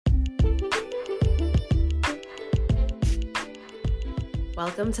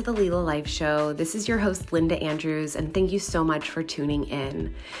Welcome to the Leela Life Show. This is your host, Linda Andrews, and thank you so much for tuning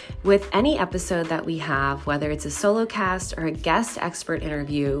in. With any episode that we have, whether it's a solo cast or a guest expert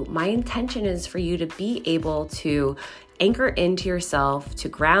interview, my intention is for you to be able to anchor into yourself, to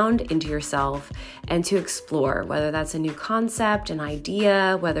ground into yourself, and to explore, whether that's a new concept, an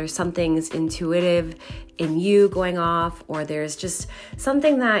idea, whether something's intuitive in you going off, or there's just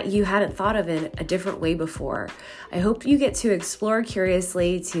something that you hadn't thought of in a different way before. I hope you get to explore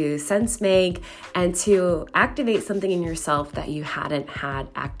curiously, to sense make, and to activate something in yourself that you hadn't had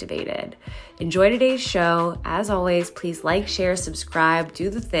activated. Enjoy today's show. As always, please like, share, subscribe, do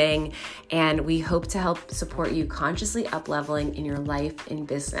the thing, and we hope to help support you consciously up-leveling in your life and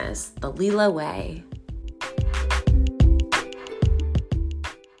business, the Leela way.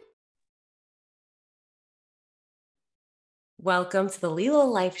 Welcome to the Leela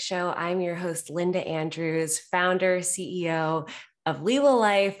Life Show. I'm your host, Linda Andrews, founder, CEO of Leela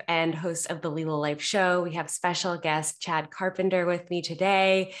Life and host of the Leela Life Show. We have special guest Chad Carpenter with me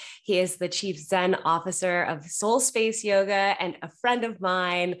today. He is the Chief Zen Officer of Soul Space Yoga and a friend of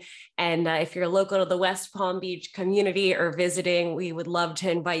mine. And if you're local to the West Palm Beach community or visiting, we would love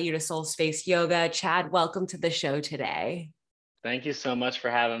to invite you to Soul Space Yoga. Chad, welcome to the show today. Thank you so much for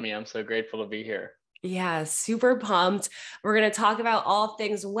having me. I'm so grateful to be here. Yeah, super pumped. We're going to talk about all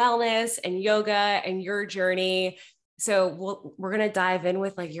things wellness and yoga and your journey. So we're going to dive in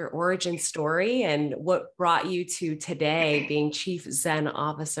with like your origin story and what brought you to today being Chief Zen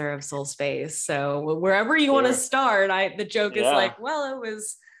Officer of Soul Space. So wherever you want to start, the joke is like, well, it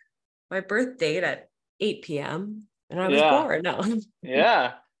was my birth date at 8 p.m. and I was born. No.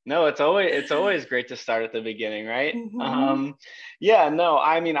 Yeah. No, it's always great to start at the beginning, right? Mm-hmm.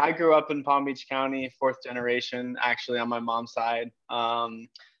 I grew up in Palm Beach County, fourth generation, actually on my mom's side.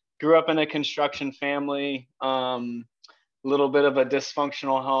 Grew up in a construction family, little bit of a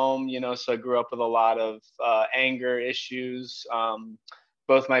dysfunctional home, so I grew up with a lot of anger issues.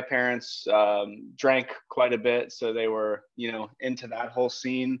 Both my parents drank quite a bit, so they were, into that whole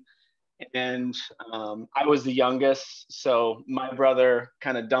scene. And I was the youngest, so my brother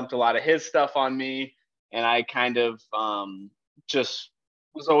kind of dumped a lot of his stuff on me, and I kind of just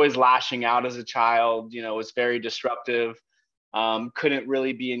was always lashing out as a child. Was very disruptive. Couldn't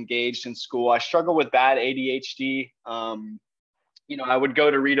really be engaged in school. I struggled with bad ADHD. I would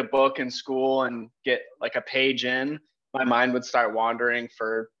go to read a book in school and get like a page in. My mind would start wandering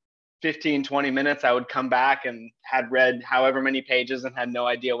for 15, 20 minutes. I would come back and had read however many pages and had no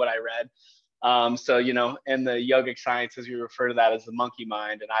idea what I read. In the yogic sciences, we refer to that as the monkey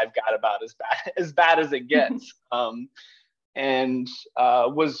mind, and I've got about as bad as it gets.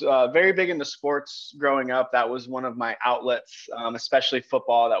 Was very big into sports growing up. That was one of my outlets, especially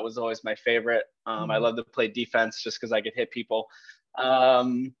football. That was always my favorite. I love to play defense just because I could hit people.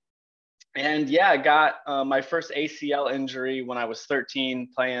 I got my first ACL injury when I was 13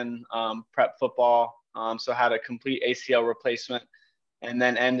 playing prep football. So I had a complete ACL replacement, and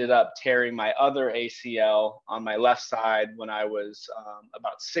then ended up tearing my other ACL on my left side when I was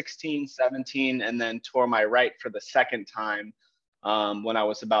about 16, 17, and then tore my right for the second time when I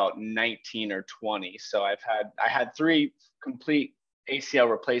was about 19 or 20. So I had 3 complete ACL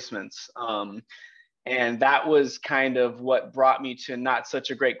replacements. And that was kind of what brought me to not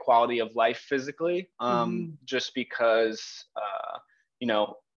such a great quality of life physically, just because,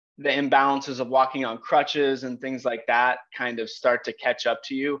 the imbalances of walking on crutches and things like that kind of start to catch up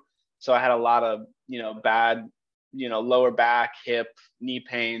to you. So I had a lot of, bad, lower back, hip, knee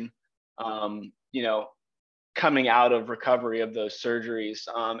pain, coming out of recovery of those surgeries.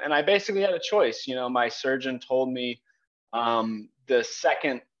 And I basically had a choice. My surgeon told me the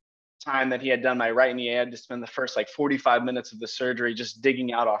second time that he had done my right knee, I had to spend the first 45 minutes of the surgery just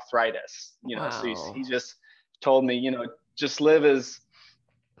digging out arthritis. Wow. So he just told me, just live as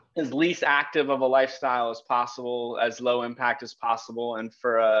least active of a lifestyle as possible, as low impact as possible. And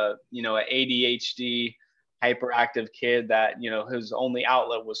for a ADHD hyperactive kid that, whose only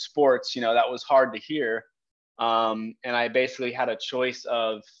outlet was sports, that was hard to hear. And I basically had a choice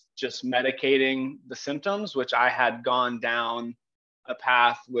of just medicating the symptoms, which I had gone down a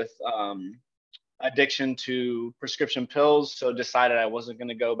path with addiction to prescription pills. So decided I wasn't going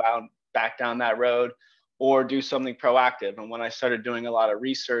to go back down that road, or do something proactive. And when I started doing a lot of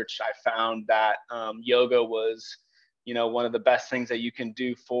research, I found that yoga was, one of the best things that you can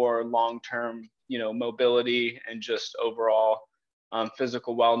do for long-term, mobility and just overall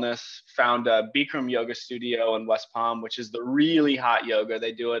physical wellness. Found a Bikram yoga studio in West Palm, which is the really hot yoga.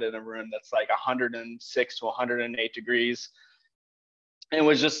 They do it in a room that's like 106 to 108 degrees. and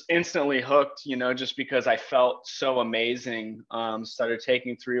was just instantly hooked, just because I felt so amazing. Started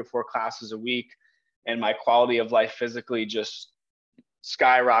taking 3 or 4 classes a week, and my quality of life physically just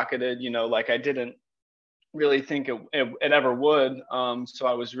skyrocketed, like I didn't really think it ever would. So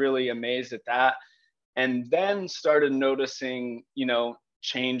I was really amazed at that. And then started noticing,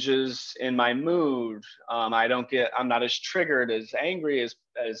 changes in my mood. I'm not as triggered, as angry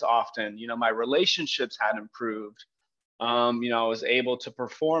as often. My relationships had improved. I was able to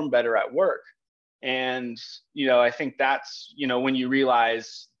perform better at work. And, I think that's, when you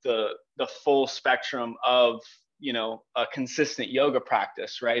realize the full spectrum of, a consistent yoga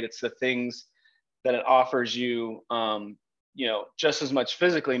practice, right? It's the things that it offers you, just as much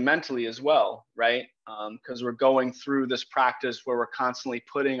physically, mentally as well, right? Because we're going through this practice where we're constantly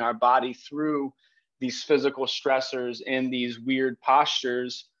putting our body through these physical stressors in these weird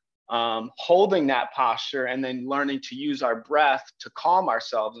postures, holding that posture, and then learning to use our breath to calm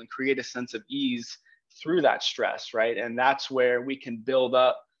ourselves and create a sense of ease through that stress, right? And that's where we can build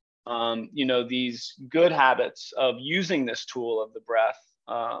up, these good habits of using this tool of the breath,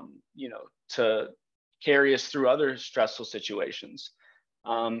 to carry us through other stressful situations.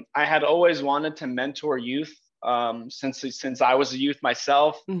 I had always wanted to mentor youth, since I was a youth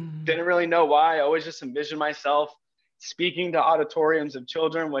myself. Mm-hmm. Didn't really know why. I always just envisioned myself speaking to auditoriums of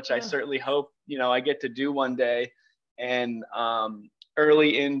children, which I certainly hope, I get to do one day. And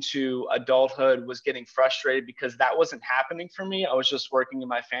early into adulthood was getting frustrated because that wasn't happening for me. I was just working in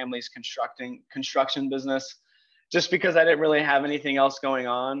my family's construction business, just because I didn't really have anything else going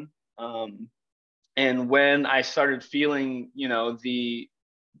on. And when I started feeling,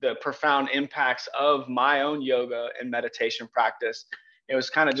 the profound impacts of my own yoga and meditation practice, it was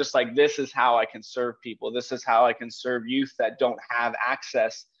kind of just like, this is how I can serve people. This is how I can serve youth that don't have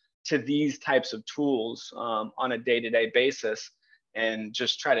access to these types of tools on a day-to-day basis, and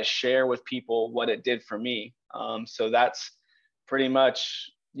just try to share with people what it did for me. So that's pretty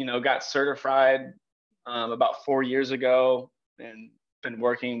much, got certified about 4 years ago, and been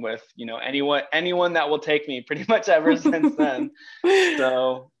working with, anyone that will take me pretty much ever since then.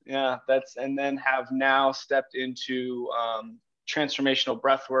 So yeah, and then have now stepped into transformational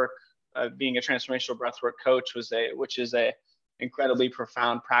breath work. Being a transformational breathwork coach which is a incredibly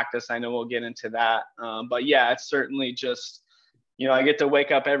profound practice. I know we'll get into that. But yeah, it's certainly just, I get to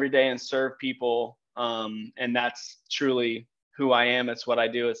wake up every day and serve people. And that's truly who I am. It's what I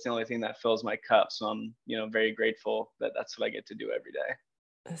do. It's the only thing that fills my cup. So I'm, very grateful that that's what I get to do every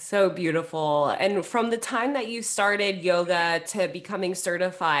day. So beautiful. And from the time that you started yoga to becoming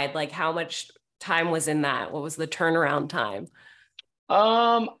certified, like how much time was in that? What was the turnaround time?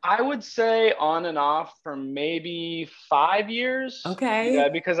 I would say on and off for maybe 5 years. Okay. Yeah,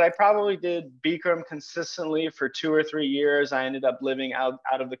 because I probably did Bikram consistently for 2 or 3 years. I ended up living out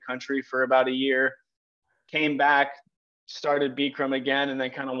of the country for about a year, came back, started Bikram again, and then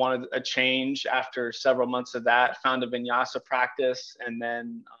kind of wanted a change after several months of that. Found a Vinyasa practice, and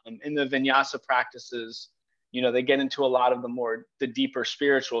then in the Vinyasa practices, they get into a lot of the deeper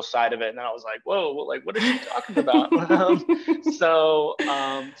spiritual side of it. And I was like, whoa, like, what is she talking about? So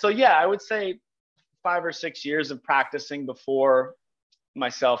yeah, I would say 5 or 6 years of practicing before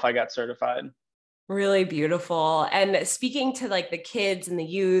I got certified. Really beautiful. And speaking to like the kids and the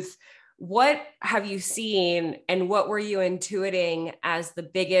youth, what have you seen and what were you intuiting as the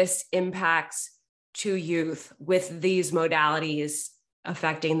biggest impacts to youth with these modalities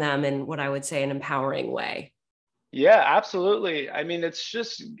affecting them in what I would say an empowering way? Yeah, absolutely. I mean, it's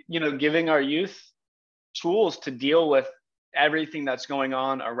just, giving our youth tools to deal with everything that's going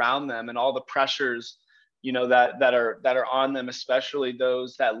on around them and all the pressures, that are on them, especially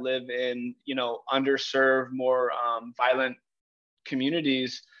those that live in, underserved, more violent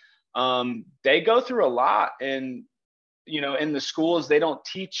communities. They go through a lot. And in the schools, they don't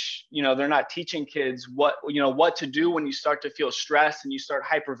teach, they're not teaching kids what to do when you start to feel stressed and you start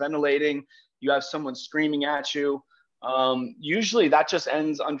hyperventilating. You have someone screaming at you. Usually that just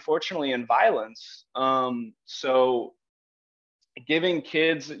ends, unfortunately, in violence. So giving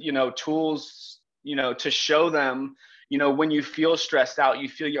kids, tools, to show them, when you feel stressed out, you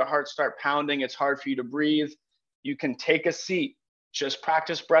feel your heart start pounding, it's hard for you to breathe. You can take a seat, just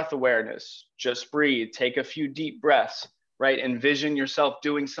practice breath awareness, just breathe, take a few deep breaths, right? Envision yourself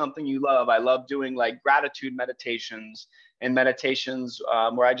doing something you love. I love doing like gratitude meditations and meditations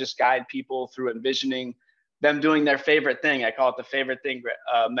where I just guide people through envisioning them doing their favorite thing. I call it the favorite thing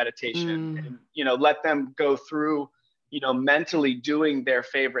meditation. And, let them go through, mentally doing their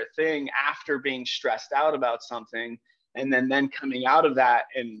favorite thing after being stressed out about something. And then coming out of that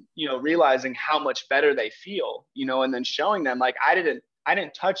and, realizing how much better they feel, and then showing them like, I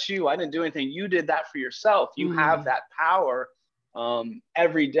didn't touch you. I didn't do anything. You did that for yourself. You have that power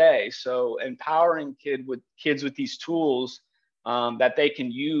every day. So empowering kids with these tools that they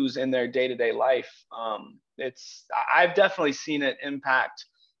can use in their day-to-day life. I've definitely seen it impact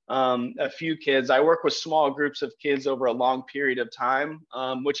a few kids. I work with small groups of kids over a long period of time,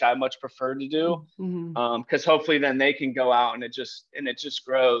 which I much prefer to do, because hopefully then they can go out and it just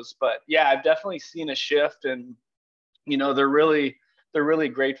grows. But yeah, I've definitely seen a shift, and they're really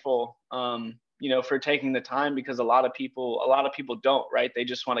grateful, for taking the time, because a lot of people don't, right? They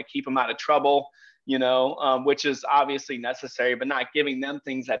just want to keep them out of trouble, which is obviously necessary, but not giving them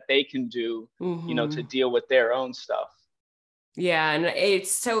things that they can do, to deal with their own stuff. Yeah. And it's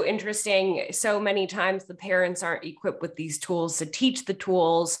so interesting. So many times the parents aren't equipped with these tools to teach the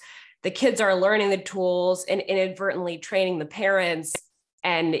tools. The kids are learning the tools and inadvertently training the parents.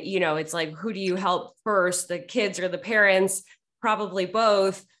 And, it's like, who do you help first, the kids or the parents? Probably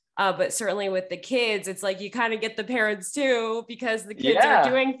both. But certainly with the kids, it's like you kind of get the parents too, because the kids are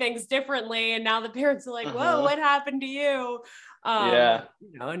doing things differently. And now the parents are like, whoa, what happened to you? And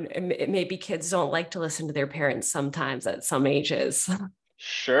maybe kids don't like to listen to their parents sometimes at some ages.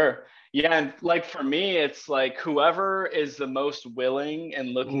 Sure. Yeah. And like for me, it's like whoever is the most willing and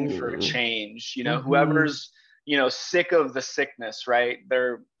looking for a change, whoever's, sick of the sickness, right?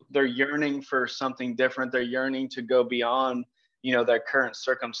 They're yearning for something different. They're yearning to go beyond, their current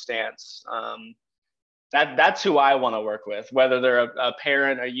circumstance. That's who I want to work with, whether they're a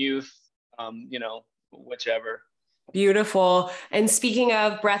parent, a youth, whichever. Beautiful. And speaking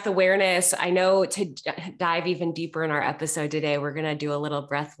of breath awareness, I know to dive even deeper in our episode today, we're going to do a little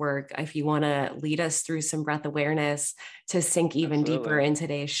breath work. If you want to lead us through some breath awareness to sink even deeper in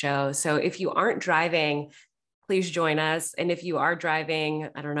today's show. So if you aren't driving, please join us. And if you are driving,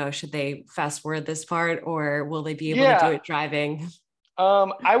 I don't know, should they fast forward this part, or will they be able to do it driving?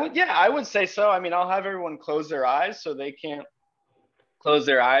 I would say so. I mean, I'll have everyone close their eyes so they can't close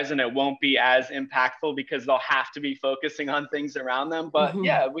their eyes, and it won't be as impactful because they'll have to be focusing on things around them. But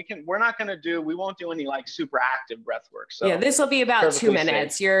yeah, we won't do any like super active breath work. So yeah, this will be about 2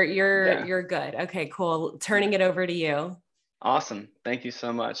 minutes. Safe. You're good. Okay, cool. Turning it over to you. Awesome. Thank you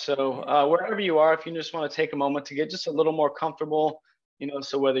so much. So wherever you are, if you just want to take a moment to get just a little more comfortable,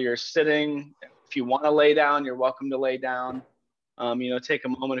 so whether you're sitting, if you want to lay down, you're welcome to lay down. Take a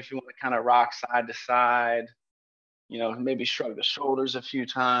moment if you want to kind of rock side to side, maybe shrug the shoulders a few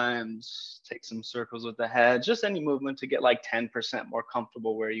times, take some circles with the head, just any movement to get like 10% more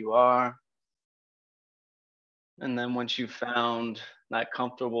comfortable where you are. And then once you've found that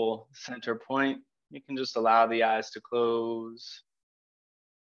comfortable center point, you can just allow the eyes to close.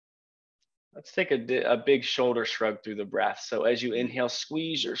 Let's take a big shoulder shrug through the breath. So as you inhale,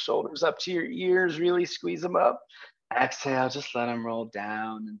 squeeze your shoulders up to your ears, really squeeze them up. Exhale, just let them roll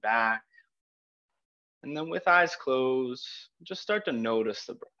down and back. And then with eyes closed, just start to notice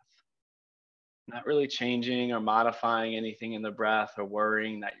the breath. Not really changing or modifying anything in the breath or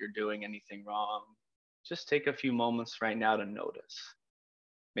worrying that you're doing anything wrong. Just take a few moments right now to notice.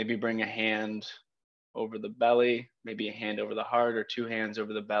 Maybe bring a hand over the belly, maybe a hand over the heart, or 2 hands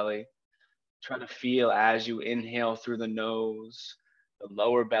over the belly. Try to feel as you inhale through the nose, the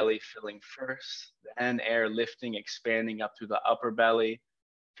lower belly filling first, then air lifting, expanding up through the upper belly.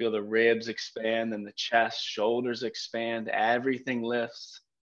 Feel the ribs expand, then the chest, shoulders expand, everything lifts.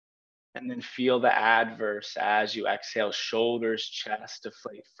 And then feel the adverse as you exhale, shoulders, chest,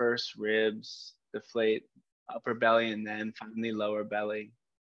 deflate first, ribs, deflate, upper belly, and then finally lower belly.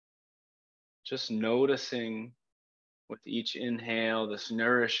 Just noticing with each inhale, this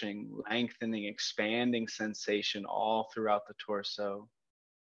nourishing, lengthening, expanding sensation all throughout the torso.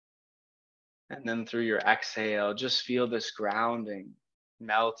 And then through your exhale, just feel this grounding,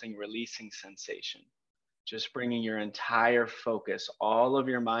 melting, releasing sensation. Just bringing your entire focus, all of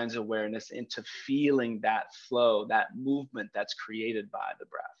your mind's awareness into feeling that flow, that movement that's created by the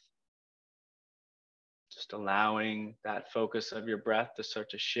breath. Just allowing that focus of your breath to start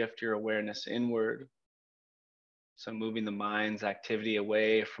to shift your awareness inward. So moving the mind's activity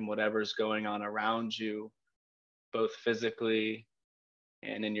away from whatever's going on around you, both physically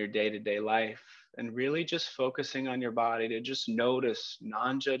and in your day-to-day life, and really just focusing on your body to just notice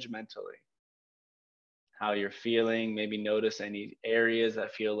non-judgmentally how you're feeling. Maybe notice any areas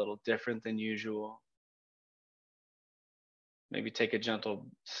that feel a little different than usual. Maybe take a gentle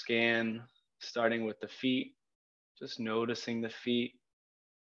scan, starting with the feet, just noticing the feet.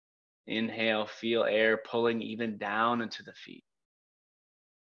 Inhale, feel air pulling even down into the feet.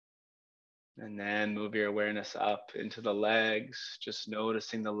 And then move your awareness up into the legs, just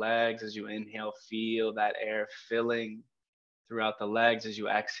noticing the legs as you inhale, feel that air filling throughout the legs. As you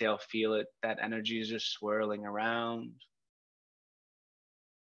exhale, feel it. That energy is just swirling around.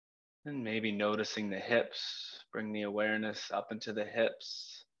 And maybe noticing the hips. Bring the awareness up into the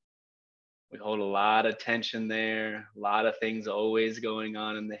hips. We hold a lot of tension there. A lot of things always going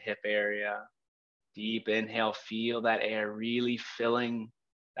on in the hip area. Deep inhale, feel that air really filling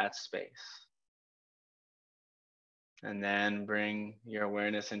that space. And then bring your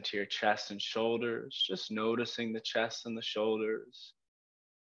awareness into your chest and shoulders, just noticing the chest and the shoulders.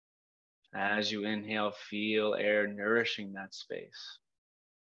 As you inhale, feel air nourishing that space.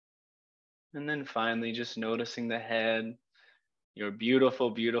 And then finally, just noticing the head, your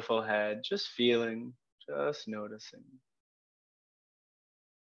beautiful, beautiful head, just feeling, just noticing.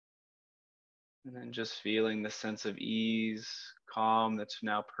 And then just feeling the sense of ease, calm that's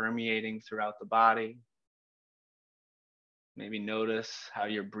now permeating throughout the body. Maybe notice how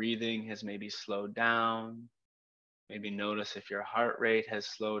your breathing has maybe slowed down. Maybe notice if your heart rate has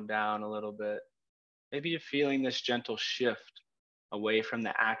slowed down a little bit. Maybe you're feeling this gentle shift away from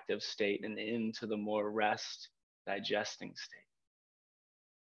the active state and into the more rest, digesting state.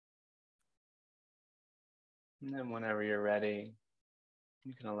 And then whenever you're ready,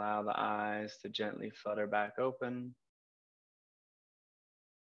 you can allow the eyes to gently flutter back open.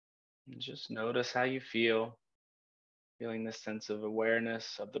 And just notice how you feel. Feeling this sense of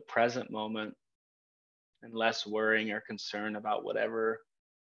awareness of the present moment and less worrying or concern about whatever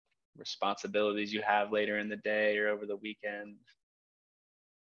responsibilities you have later in the day or over the weekend.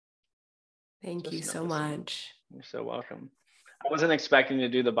 Thank you so much. You're so welcome. I wasn't expecting to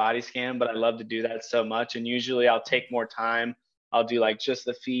do the body scan, but I love to do that so much. And usually I'll take more time. I'll do like just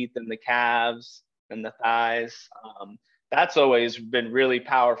the feet and the calves and the thighs. That's always been really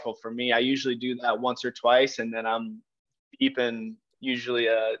powerful for me. I usually do that once or twice, and then I'm deep in usually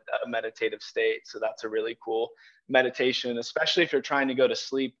a meditative state. So that's a really cool meditation, especially if you're trying to go to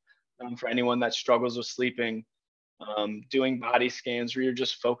sleep. For anyone that struggles with sleeping, doing body scans where you're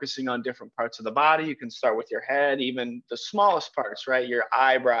just focusing on different parts of the body. You can start with your head, even the smallest parts, right? Your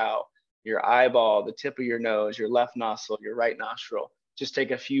eyebrow, your eyeball, the tip of your nose, your left nostril, your right nostril. Just take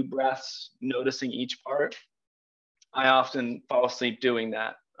a few breaths, noticing each part. I often fall asleep doing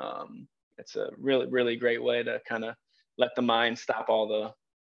that. It's a really, really great way to kind of let the mind stop all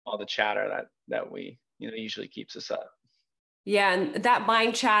the chatter that we usually keeps us up. Yeah, and that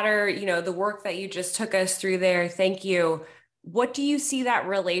mind chatter, the work that you just took us through there, thank you. What do you see that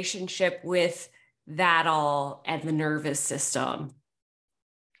relationship with that all and the nervous system?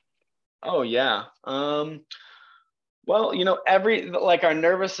 Oh yeah. Well, our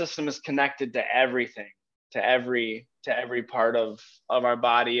nervous system is connected to everything, to every part of our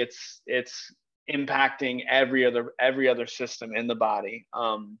body. It's impacting every other system in the body.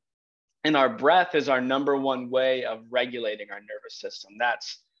 And our breath is our number one way of regulating our nervous system.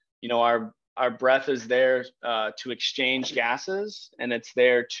 That's, our breath is there to exchange gases, and it's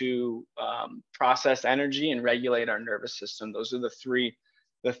there to process energy and regulate our nervous system. Those are the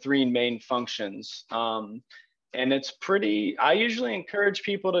three main functions. And it's I usually encourage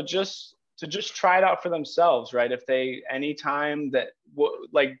people to just try it out for themselves, right? If they, anytime that,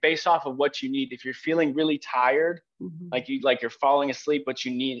 based off of what you need, if you're feeling really tired, like you're falling asleep, but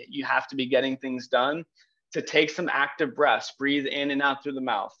you have to be getting things done, to take some active breaths, breathe in and out through the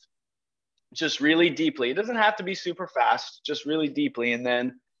mouth, just really deeply. It doesn't have to be super fast, just really deeply. And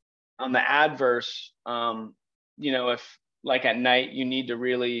then on the adverse, if like at night, you need to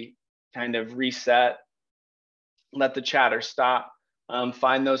really kind of reset, let the chatter stop.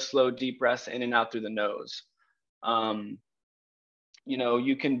 Find those slow, deep breaths in and out through the nose.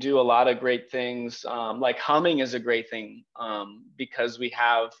 You can do a lot of great things. Like humming is a great thing because we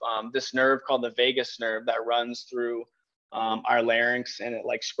have this nerve called the vagus nerve that runs through our larynx, and it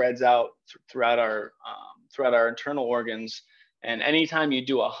spreads out throughout our internal organs. And anytime you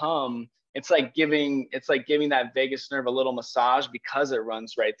do a hum, it's like giving that vagus nerve a little massage because it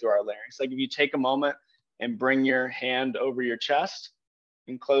runs right through our larynx. Like if you take a moment and bring your hand over your chest,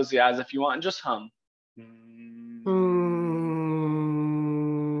 and close the eyes if you want, and just hum.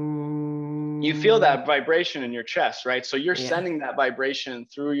 You feel that vibration in your chest, right? So you're sending that vibration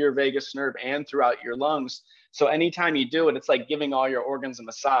through your vagus nerve and throughout your lungs. So anytime you do it, it's like giving all your organs a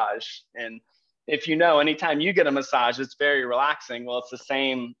massage. And if anytime you get a massage, it's very relaxing. Well, it's the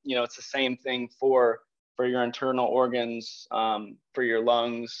same thing for your internal organs, for your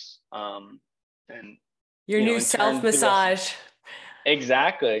lungs, and your new self massage.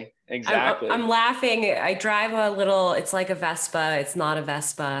 Exactly. I'm laughing. I drive it's like a Vespa. It's not a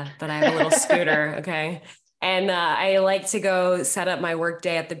Vespa, but I have a little scooter. Okay. And I like to go set up my work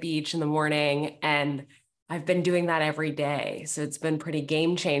day at the beach in the morning. And I've been doing that every day. So it's been pretty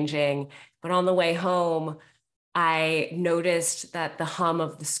game changing. But on the way home, I noticed that the hum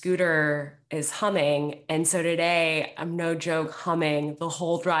of the scooter is humming. And so today, I'm no joke, humming the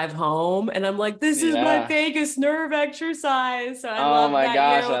whole drive home. And I'm like, this is my Yeah. vagus nerve exercise. So I Oh love my that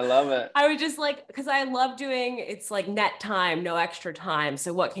gosh, I love it. I was just like, because I love doing, it's like net time, no extra time.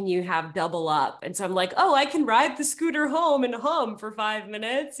 So what can you have double up? And so I'm like, oh, I can ride the scooter home and hum for 5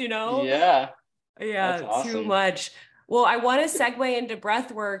 minutes, you know? Yeah, that's Yeah, too awesome. much. Well, I want to segue into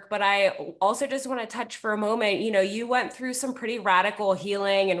breath work, but I also just want to touch for a moment. You know, you went through some pretty radical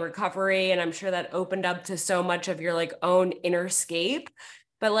healing and recovery, and I'm sure that opened up to so much of your like own inner scape.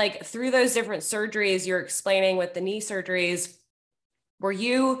 But like through those different surgeries, you're explaining with the knee surgeries, were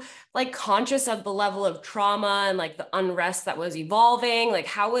you like conscious of the level of trauma and like the unrest that was evolving? Like,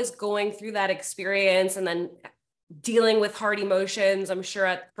 how was going through that experience and then dealing with hard emotions? I'm sure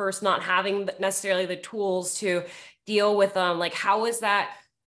at first not having necessarily the tools to deal with them. Like, how was that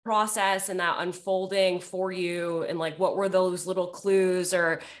process and that unfolding for you? And like, what were those little clues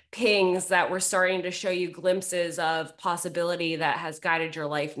or pings that were starting to show you glimpses of possibility that has guided your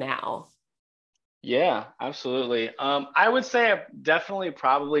life now? Yeah, absolutely. I would say I definitely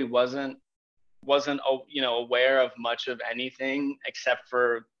probably wasn't aware of much of anything except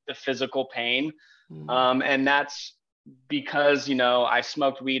for the physical pain. Mm. And that's because, I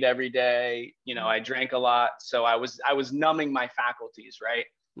smoked weed every day, I drank a lot. So I was numbing my faculties, right?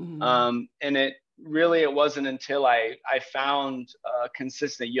 Mm. And it wasn't until I found a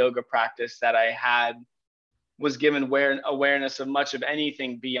consistent yoga practice that I was given awareness of much of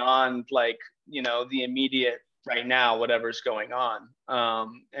anything beyond like, the immediate right now, whatever's going on.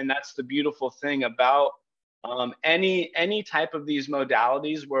 And that's the beautiful thing about any type of these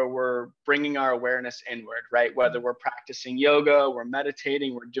modalities where we're bringing our awareness inward, right? Whether we're practicing yoga, we're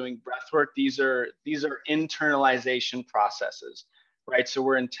meditating, we're doing breath work, these are internalization processes, right? So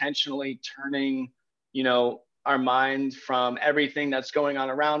we're intentionally turning, our mind from everything that's going on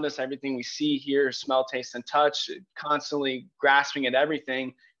around us, everything we see, hear, smell, taste, and touch, constantly grasping at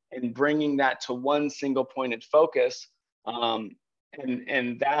everything and bringing that to one single pointed focus.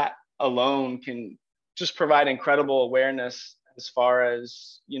 And that alone can just provide incredible awareness as far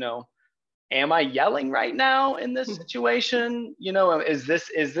as, am I yelling right now in this situation? Is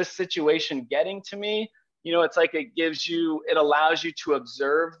this situation getting to me? It's like it allows you to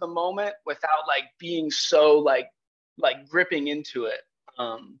observe the moment without like being so like gripping into it.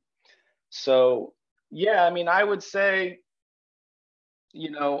 So yeah, I mean, I would say, you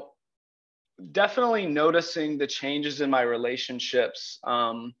know, definitely noticing the changes in my relationships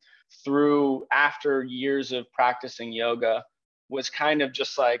through after years of practicing yoga was kind of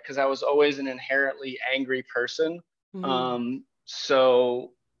just like, because I was always an inherently angry person. Mm.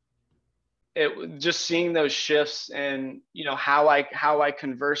 So it just seeing those shifts and how I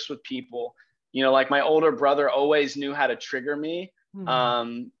converse with people. Like my older brother always knew how to trigger me.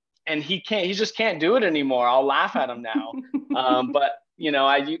 Mm. And he just can't do it anymore. I'll laugh at him now. But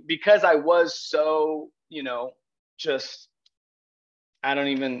because I was so, just I don't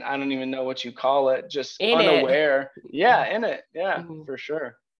even know what you call it, just In it. unaware. Yeah, in it. Yeah, Mhm. for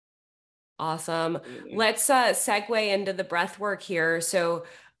sure. Awesome. Absolutely. Let's segue into the breath work here. So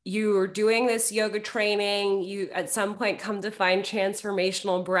you were doing this yoga training. You at some point come to find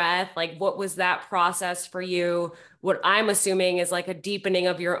transformational breath. Like what was that process for you? What I'm assuming is like a deepening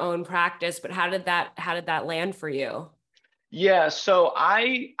of your own practice, but how did that land for you? Yeah, so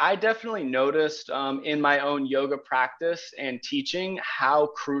I definitely noticed in my own yoga practice and teaching how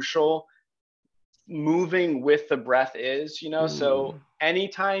crucial moving with the breath is. So Mm.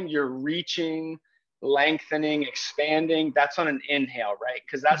 anytime you're reaching, lengthening, expanding, that's on an inhale, right?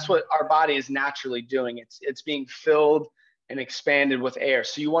 Because that's what our body is naturally doing. It's being filled and expanded with air.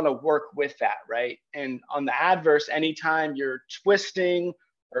 So you want to work with that, right? And on the adverse, anytime you're twisting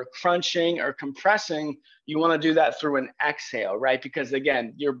or crunching or compressing, you want to do that through an exhale, right? Because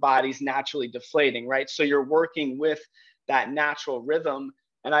again, your body's naturally deflating, right? So you're working with that natural rhythm.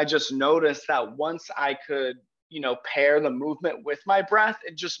 And I just noticed that once I could, pair the movement with my breath,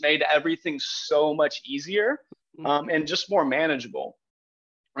 it just made everything so much easier, and just more manageable,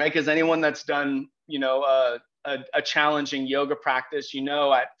 right? Because anyone that's done, a challenging yoga practice,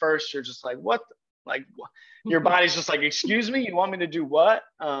 at first you're just like, what? Like, your body's just like, excuse me, you want me to do what?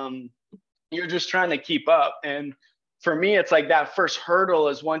 You're just trying to keep up. And for me, it's like that first hurdle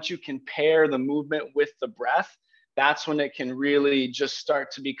is once you can pair the movement with the breath, that's when it can really just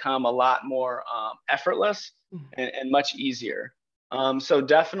start to become a lot more effortless and much easier. So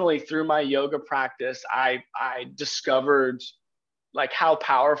definitely through my yoga practice, I discovered like how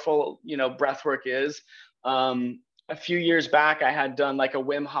powerful breath work is, A few years back, I had done like a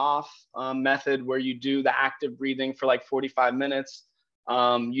Wim Hof method where you do the active breathing for like 45 minutes.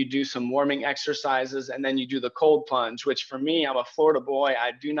 You do some warming exercises, and then you do the cold plunge, which for me, I'm a Florida boy.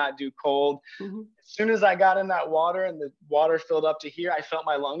 I do not do cold. Mm-hmm. As soon as I got in that water and the water filled up to here, I felt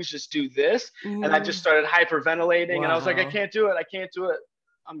my lungs just do this. And I just started hyperventilating. Wow. And I was like, I can't do it. I can't do it.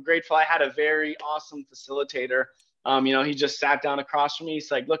 I'm grateful. I had a very awesome facilitator. He just sat down across from me.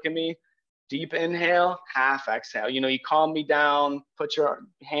 He's like, look at me. Deep inhale, half exhale. You calm me down, put your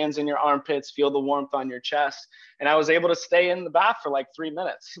hands in your armpits, feel the warmth on your chest. And I was able to stay in the bath for like 3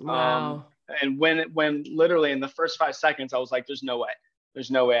 minutes. Wow. And when literally in the first 5 seconds, I was like, there's no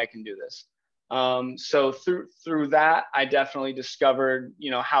way I can do this. So through that, I definitely discovered,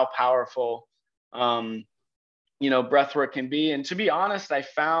 how powerful, breath work can be. And to be honest, I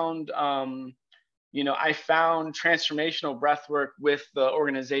found transformational breath work with the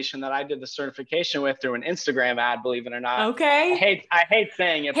organization that I did the certification with through an Instagram ad, believe it or not. Okay. I hate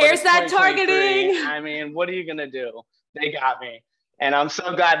saying it. Here's that targeting. I mean, what are you going to do? They got me. And I'm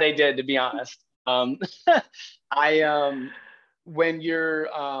so glad they did, to be honest. When you're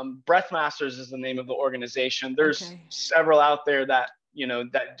Breath Masters is the name of the organization. There's several out there that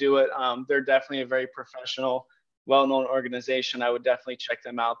do it. They're definitely a very professional, well-known organization. I would definitely check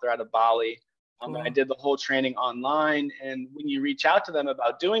them out. They're out of Bali. Cool. I did the whole training online, and when you reach out to them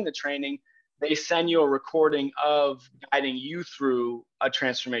about doing the training, they send you a recording of guiding you through a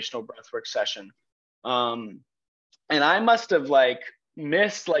transformational breathwork session. And I must have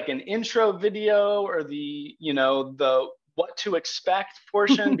missed an intro video or the what to expect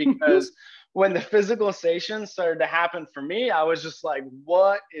portion, because when the physical sensation started to happen for me, I was just like,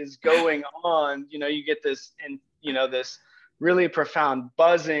 what is going on? You get this, and this really profound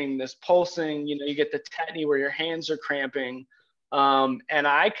buzzing, this pulsing, you get the tetany where your hands are cramping. And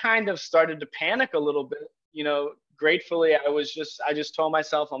I kind of started to panic a little bit. Gratefully, I just told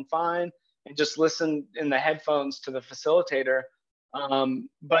myself I'm fine and just listened in the headphones to the facilitator.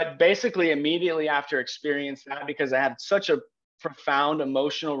 But basically immediately after experiencing that, because I had such a profound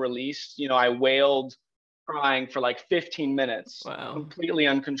emotional release, I wailed crying for 15 minutes, wow, completely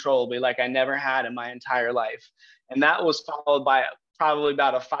uncontrollably, like I never had in my entire life. And that was followed by probably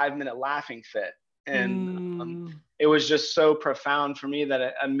about a 5-minute laughing fit. And it was just so profound for me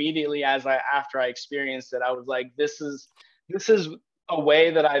that immediately after I experienced it, I was like, this is a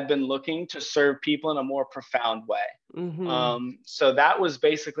way that I've been looking to serve people in a more profound way. Mm-hmm. So that was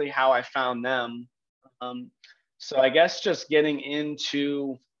basically how I found them. So I guess just getting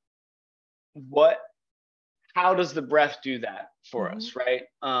into how does the breath do that for mm-hmm. us, right?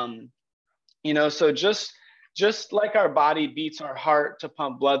 So just like our body beats our heart to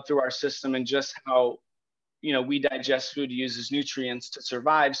pump blood through our system, and just how, we digest food, uses nutrients to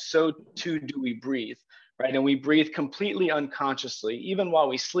survive, so too do we breathe, right? And we breathe completely unconsciously, even while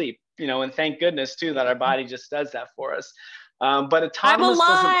we sleep, and thank goodness too that our body just does that for us. But autonomous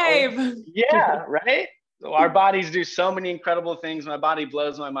I'm alive. Yeah, right? So our bodies do so many incredible things. My body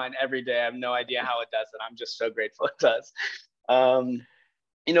blows my mind every day. I have no idea how it does it. I'm just so grateful it does.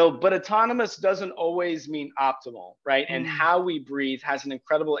 But autonomous doesn't always mean optimal, right? And how we breathe has an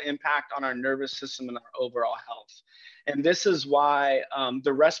incredible impact on our nervous system and our overall health. And this is why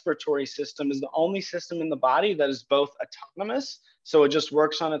the respiratory system is the only system in the body that is both autonomous, so it just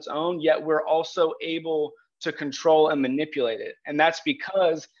works on its own, yet we're also able to control and manipulate it. And that's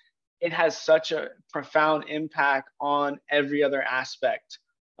because it has such a profound impact on every other aspect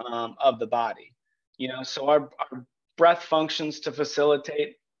of the body. So our breath functions to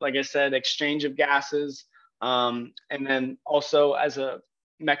facilitate, like I said, exchange of gases, and then also as a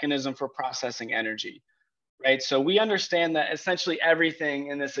mechanism for processing energy, right? So we understand that essentially everything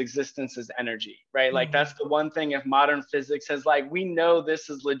in this existence is energy, right? Like that's the one thing, if modern physics has we know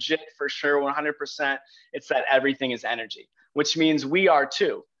this is legit for sure, 100%, it's that everything is energy, which means we are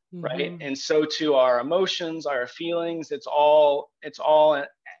too, right? And so too our emotions, our feelings, it's all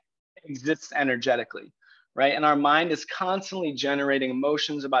exists energetically. Right. And our mind is constantly generating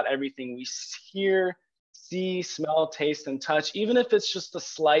emotions about everything we hear, see, smell, taste, and touch, even if it's just the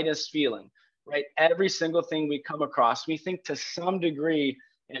slightest feeling, right? Every single thing we come across, we think to some degree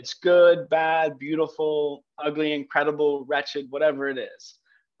it's good, bad, beautiful, ugly, incredible, wretched, whatever it is.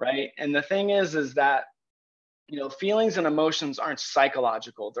 Right. And the thing is that, feelings and emotions aren't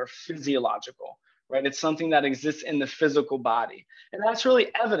psychological, they're physiological. Right? It's something that exists in the physical body. And that's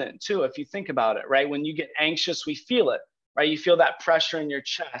really evident too, if you think about it, right? When you get anxious, we feel it, right? You feel that pressure in your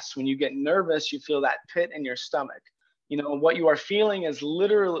chest. When you get nervous, you feel that pit in your stomach. What you are feeling is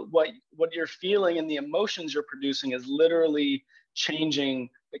literally what you're feeling, and the emotions you're producing is literally changing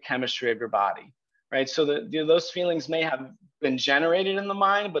the chemistry of your body, right? So those feelings may have been generated in the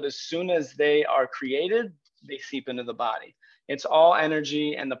mind, but as soon as they are created, they seep into the body. It's all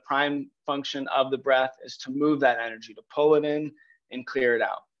energy, and the prime function of the breath is to move that energy, to pull it in and clear it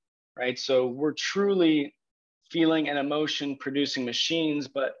out, right? So we're truly feeling and emotion producing machines,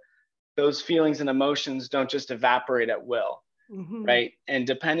 but those feelings and emotions don't just evaporate at will, right? And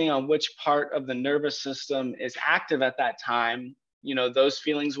depending on which part of the nervous system is active at that time, those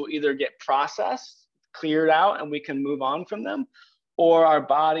feelings will either get processed, cleared out, and we can move on from them, or our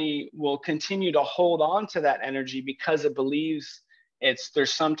body will continue to hold on to that energy because it believes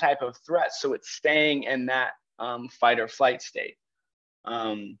there's some type of threat. So it's staying in that fight or flight state.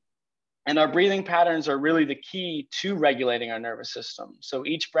 And our breathing patterns are really the key to regulating our nervous system. So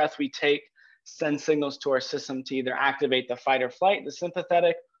each breath we take sends signals to our system to either activate the fight or flight, the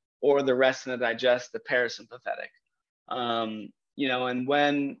sympathetic, or the rest and the digest, the parasympathetic. And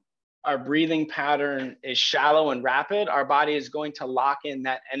when our breathing pattern is shallow and rapid, our body is going to lock in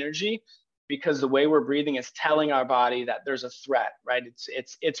that energy, because the way we're breathing is telling our body that there's a threat, right?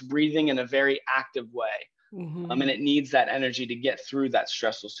 It's breathing in a very active way. And it needs that energy to get through that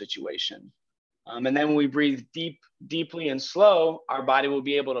stressful situation. And then when we breathe deeply and slow, our body will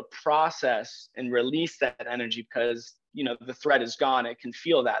be able to process and release that energy because, the threat is gone. It can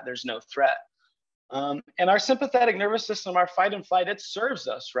feel that there's no threat. And our sympathetic nervous system, our fight and flight, it serves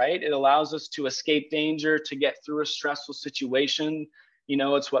us, right? It allows us to escape danger, to get through a stressful situation.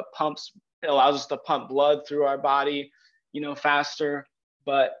 It's what it allows us to pump blood through our body, faster.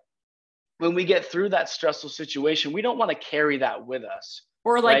 But when we get through that stressful situation, we don't want to carry that with us.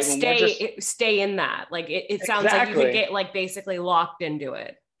 Or like right? stay in that. Like it sounds like you could get like basically locked into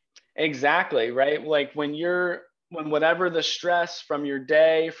it. Exactly. Right. Like when whatever the stress from your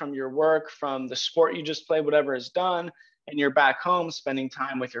day, from your work, from the sport you just played, whatever is done, and you're back home spending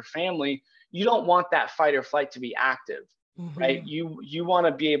time with your family, you don't want that fight or flight to be active, right? You want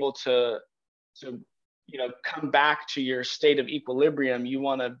to be able to come back to your state of equilibrium. You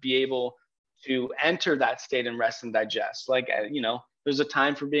want to be able to enter that state and rest and digest. Like, there's a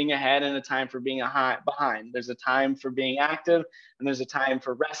time for being ahead and a time for being behind. There's a time for being active and there's a time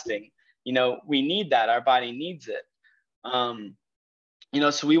for resting. We need that. Our body needs it.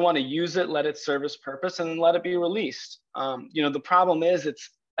 So we want to use it, let it serve its purpose, and then let it be released. The problem is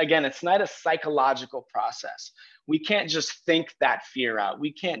it's not a psychological process. We can't just think that fear out.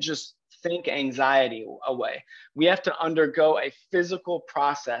 We can't just think anxiety away. We have to undergo a physical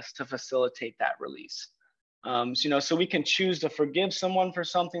process to facilitate that release. So we can choose to forgive someone for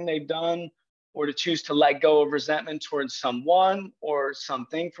something they've done, or to choose to let go of resentment towards someone or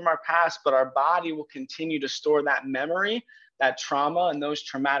something from our past, but our body will continue to store that memory, that trauma, and those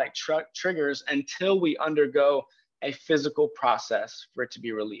traumatic triggers until we undergo a physical process for it to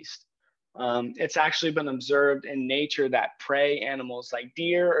be released. It's actually been observed in nature that prey animals like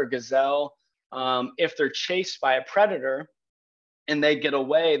deer or gazelle, if they're chased by a predator and they get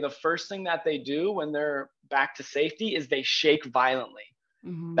away, the first thing that they do when they're back to safety is they shake violently.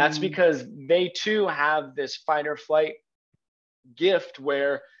 That's because they too have this fight or flight gift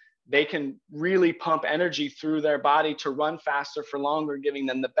where they can really pump energy through their body to run faster for longer, giving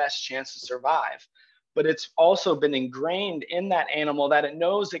them the best chance to survive. But it's also been ingrained in that animal that it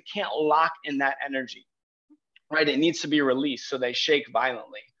knows it can't lock in that energy, right? It needs to be released, so they shake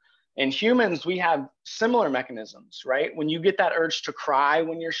violently. In humans, we have similar mechanisms, right? When you get that urge to cry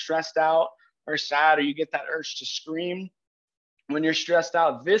when you're stressed out or sad, or you get that urge to scream when you're stressed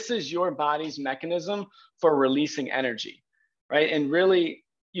out, this is your body's mechanism for releasing energy, right? And really,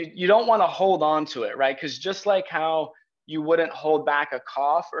 you don't want to hold on to it, right? Because just like how you wouldn't hold back a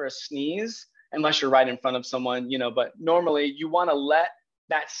cough or a sneeze unless you're right in front of someone, but normally you want to let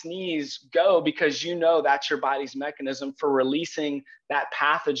that sneeze go because that's your body's mechanism for releasing that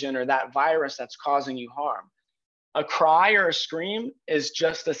pathogen or that virus that's causing you harm. A cry or a scream is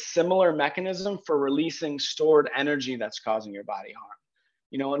just a similar mechanism for releasing stored energy that's causing your body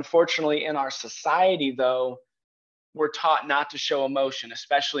harm. Unfortunately, in our society, though, we're taught not to show emotion,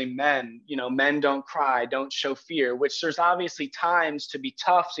 especially men. Men don't cry, don't show fear, which there's obviously times to be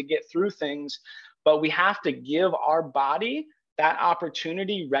tough to get through things, but we have to give our body that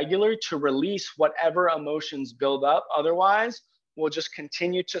opportunity regularly to release whatever emotions build up. Otherwise, we'll just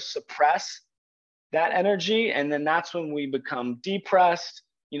continue to suppress that energy. And then that's when we become depressed,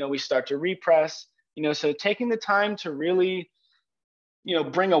 we start to repress, so taking the time to really,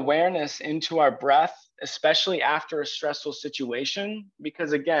 bring awareness into our breath, especially after a stressful situation,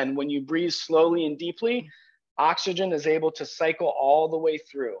 because again, when you breathe slowly and deeply, oxygen is able to cycle all the way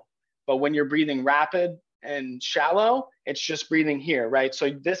through. But when you're breathing rapid and shallow, it's just breathing here, right? So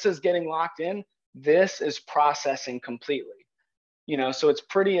this is getting locked in. this is processing completely. So it's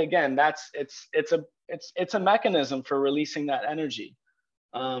pretty, again, it's a mechanism for releasing that energy.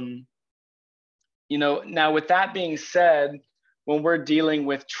 Now with that being said, when we're dealing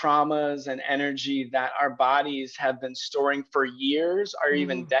with traumas and energy that our bodies have been storing for years or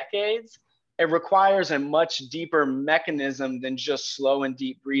even decades, it requires a much deeper mechanism than just slow and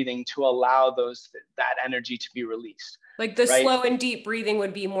deep breathing to allow that energy to be released. Like the slow and deep breathing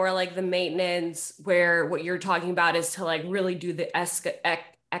would be more like the maintenance, where what you're talking about is to like really do the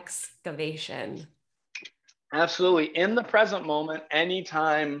excavation. Absolutely. In the present moment,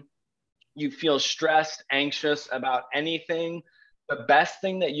 anytime you feel stressed, anxious about anything, the best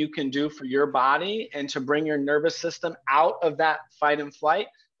thing that you can do for your body and to bring your nervous system out of that fight and flight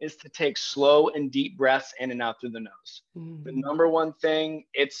is to take slow and deep breaths in and out through the nose. The number one thing,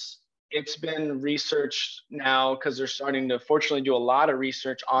 it's been researched now because they're starting to fortunately do a lot of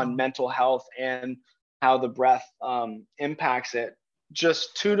research on mental health and how the breath impacts it.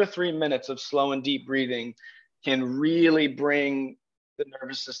 Just 2 to 3 minutes of slow and deep breathing can really bring the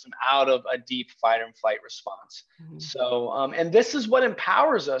nervous system out of a deep fight and flight response. So, and this is what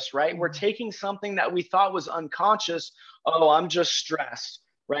empowers us, right? We're taking something that we thought was unconscious. Oh, I'm just stressed,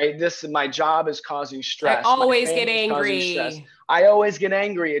 right? My job is causing stress. I always get angry. I always get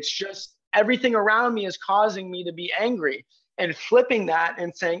angry. It's just everything around me is causing me to be angry. And flipping that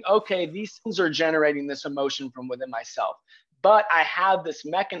and saying, okay, these things are generating this emotion from within myself, but I have this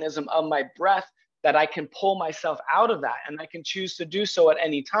mechanism of my breath that I can pull myself out of that, and I can choose to do so at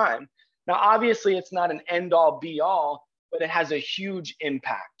any time. Now, obviously, it's not an end-all, be-all, but it has a huge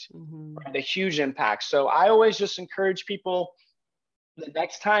impact, right? A huge impact. So I always just encourage people, the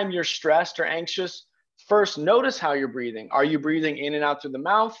next time you're stressed or anxious, first notice how you're breathing. Are you breathing in and out through the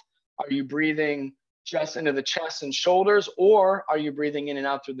mouth? Are you breathing just into the chest and shoulders, or are you breathing in and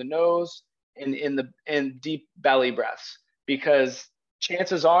out through the nose and in deep belly breaths? Because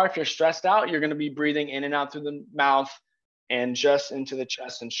chances are, if you're stressed out, you're going to be breathing in and out through the mouth and just into the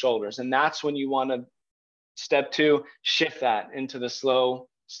chest and shoulders. And that's when you want to, step 2, shift that into the slow,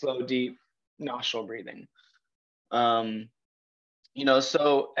 deep nostril breathing. So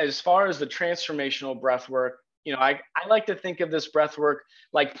as far as the transformational breath work, I like to think of this breath work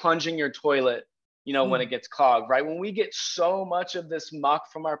like plunging your toilet, when it gets clogged, right? When we get so much of this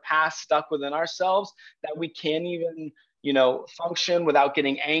muck from our past stuck within ourselves that we can't even function without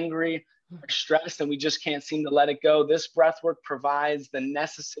getting angry or stressed, and we just can't seem to let it go. This breath work provides the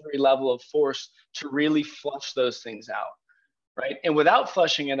necessary level of force to really flush those things out, right? And without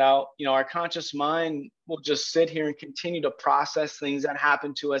flushing it out, our conscious mind will just sit here and continue to process things that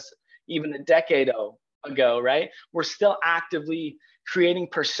happened to us even a decade ago, right? We're still actively creating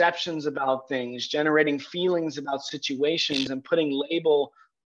perceptions about things, generating feelings about situations, and putting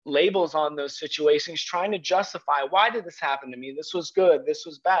labels on those situations, trying to justify, why did this happen to me? This was good, this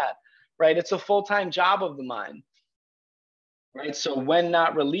was bad, right? It's a full-time job of the mind, right? So when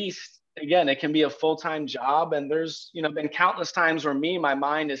not released, again, it can be a full-time job. And there's been countless times where my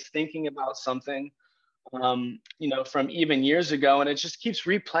mind is thinking about something from even years ago, and it just keeps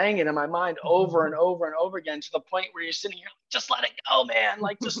replaying it in my mind over and over and over again, to the point where you're sitting here, just let it go, man,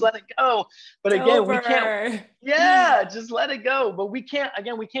 like just let it go. But again, we can't, just let it go. But we can't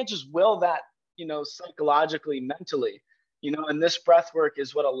just will that, psychologically, mentally, and this breath work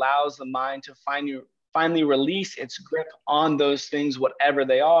is what allows the mind to finally release its grip on those things, whatever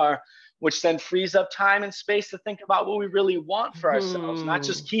they are, which then frees up time and space to think about what we really want for ourselves, not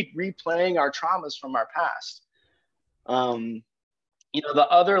just keep replaying our traumas from our past. The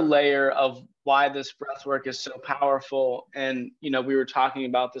other layer of why this breath work is so powerful, and we were talking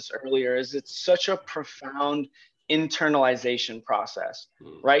about this earlier, is it's such a profound internalization process,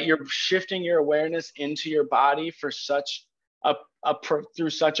 right? You're shifting your awareness into your body for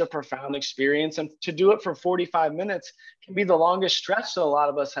through such a profound experience, and to do it for 45 minutes can be the longest stretch that a lot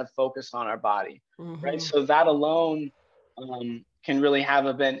of us have focused on our body, right? So that alone can really have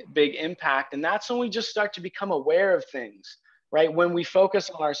a big impact. And that's when we just start to become aware of things, right? When we focus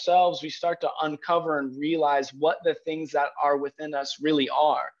on ourselves, we start to uncover and realize what the things that are within us really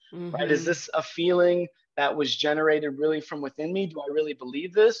are, right? Is this a feeling that was generated really from within me? Do I really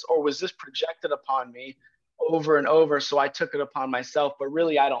believe this? Or was this projected upon me over and over, so I took it upon myself, but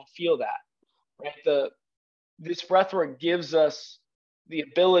really I don't feel that, right? This breathwork gives us the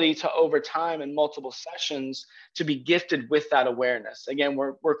ability to, over time in multiple sessions, to be gifted with that awareness. Again,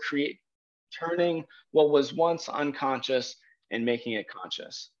 we're turning what was once unconscious and making it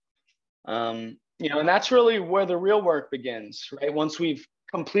conscious. And that's really where the real work begins, right? Once we've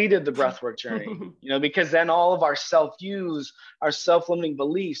completed the breathwork journey, because then all of our self-use, our self-limiting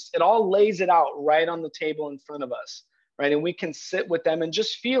beliefs, it all lays it out right on the table in front of us, right? And we can sit with them and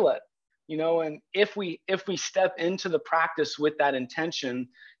just feel it, and if we step into the practice with that intention,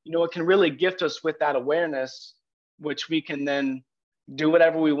 it can really gift us with that awareness, which we can then do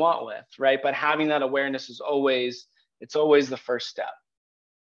whatever we want with, right? But having that awareness is always the first step.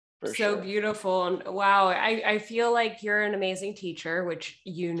 So sure. Beautiful. And wow, I feel like you're an amazing teacher, which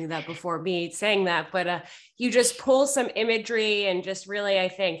you knew that before me saying that, but you just pull some imagery and just really, I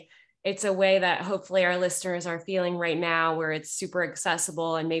think it's a way that hopefully our listeners are feeling right now, where it's super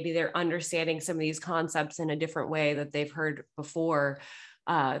accessible and maybe they're understanding some of these concepts in a different way that they've heard before.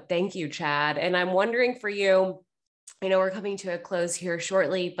 Thank you, Chad. And I'm wondering for you, I know we're coming to a close here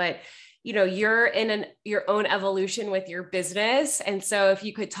shortly, but you're in your own evolution with your business. And so if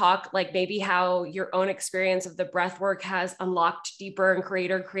you could talk like maybe how your own experience of the breath work has unlocked deeper and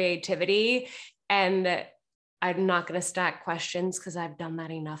greater creativity. And I'm not going to stack questions because I've done that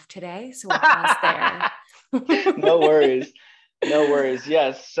enough today. So we'll pause there. No worries.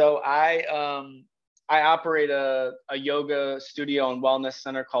 Yes. So I operate a yoga studio and wellness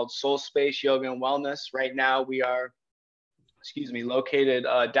center called Soul Space Yoga and Wellness. Right now we are located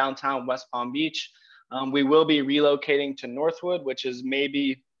downtown West Palm Beach. We will be relocating to Northwood, which is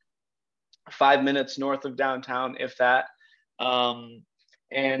maybe 5 minutes north of downtown, if that.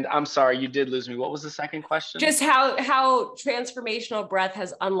 And I'm sorry, you did lose me. What was the second question? Just how transformational breath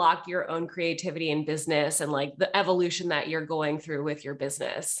has unlocked your own creativity in business and like the evolution that you're going through with your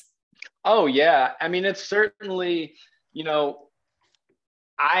business. Oh, yeah. I mean, it's certainly,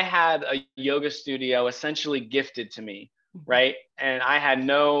 I had a yoga studio essentially gifted to me. Right. And I had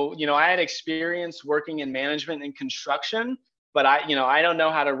I had experience working in management and construction, but I don't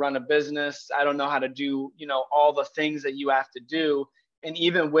know how to run a business. I don't know how to do, all the things that you have to do. And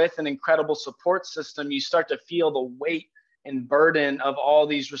even with an incredible support system, you start to feel the weight and burden of all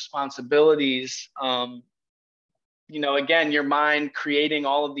these responsibilities. Again, your mind creating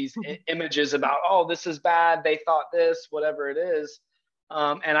all of these images about, oh, this is bad. They thought this, whatever it is.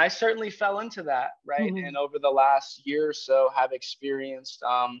 And I certainly fell into that, right? Mm-hmm. And over the last year or so have experienced,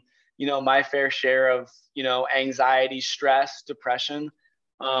 my fair share of, anxiety, stress, depression.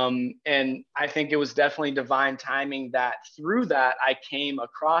 And I think it was definitely divine timing that through that, I came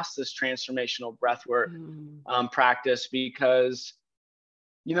across this transformational breathwork practice because,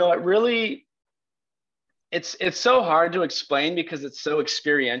 it really, it's so hard to explain because it's so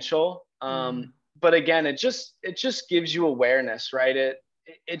experiential. But again, it just gives you awareness, right?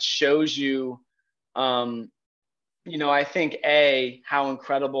 It shows you, I think how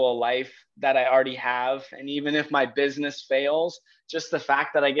incredible a life that I already have. And even if my business fails, just the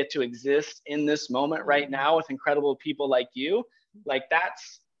fact that I get to exist in this moment right now with incredible people like you, like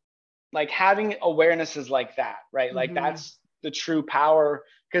that's like having awarenesses like that, right? Like that's the true power,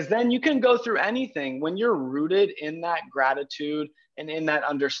 because then you can go through anything when you're rooted in that gratitude and in that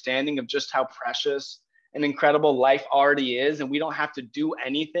understanding of just how precious and incredible life already is. And we don't have to do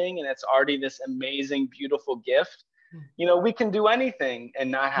anything. And it's already this amazing, beautiful gift. We can do anything and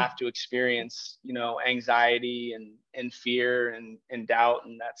not have to experience, anxiety and fear and doubt.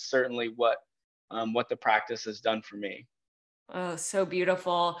 And that's certainly what the practice has done for me. Oh, so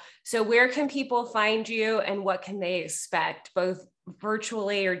beautiful. So where can people find you and what can they expect, both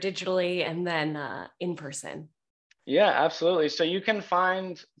virtually or digitally and then in person? Yeah, absolutely. So you can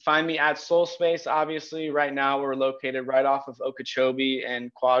find me at Soul Space. Obviously, right now we're located right off of Okeechobee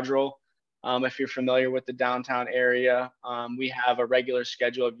and Quadrille. If you're familiar with the downtown area, we have a regular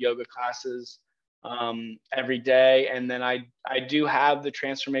schedule of yoga classes every day. And then I do have the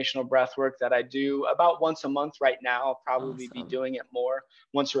transformational breath work that I do about once a month right now. I'll probably be doing it more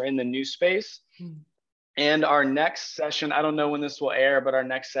once we're in the new space. And our next session, I don't know when this will air, but our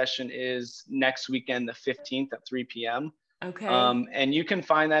next session is next weekend, the 15th at 3 p.m. Okay. And you can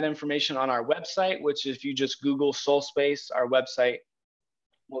find that information on our website, which if you just Google Soul Space, our website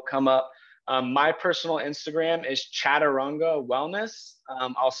will come up. My personal Instagram is Chaturanga Wellness.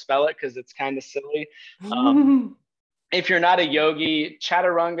 I'll spell it because it's kind of silly. If you're not a yogi,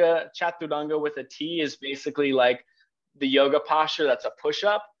 Chaturanga with a T is basically like the yoga posture. That's a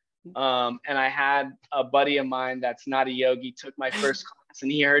push-up. And I had a buddy of mine that's not a yogi, took my first class,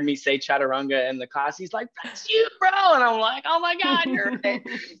 and he heard me say Chaturanga in the class. He's like, "That's you, bro." And I'm like, "Oh my God, you're right."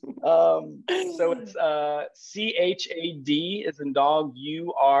 So it's CHAD as in dog,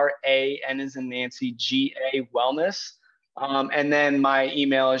 URAN as in Nancy, GA Wellness. And then my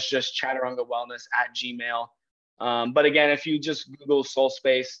email is just chaturangawellness@gmail. But again, if you just Google Soul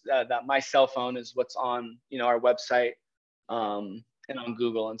Space, that my cell phone is what's on, our website. and on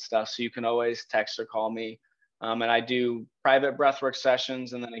Google and stuff. So you can always text or call me. And I do private breathwork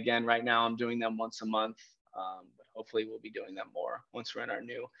sessions. And then again, right now I'm doing them once a month. But hopefully we'll be doing them more once we're in our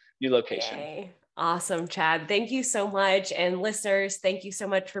new location. Yay. Awesome, Chad. Thank you so much. And listeners, thank you so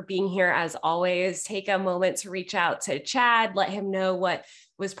much for being here. As always, take a moment to reach out to Chad, let him know what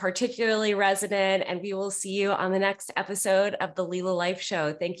was particularly resonant, and we will see you on the next episode of the Lila Life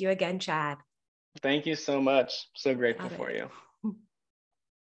Show. Thank you again, Chad. Thank you so much. So grateful for you.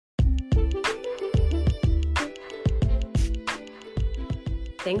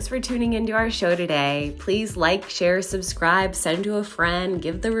 Thanks for tuning into our show today. Please like, share, subscribe, send to a friend,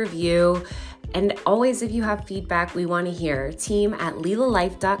 give the review. And always, if you have feedback, we want to hear.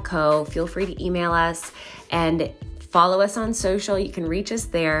 team@lilalife.co. Feel free to email us and follow us on social. You can reach us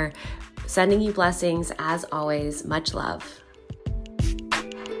there. Sending you blessings as always. Much love.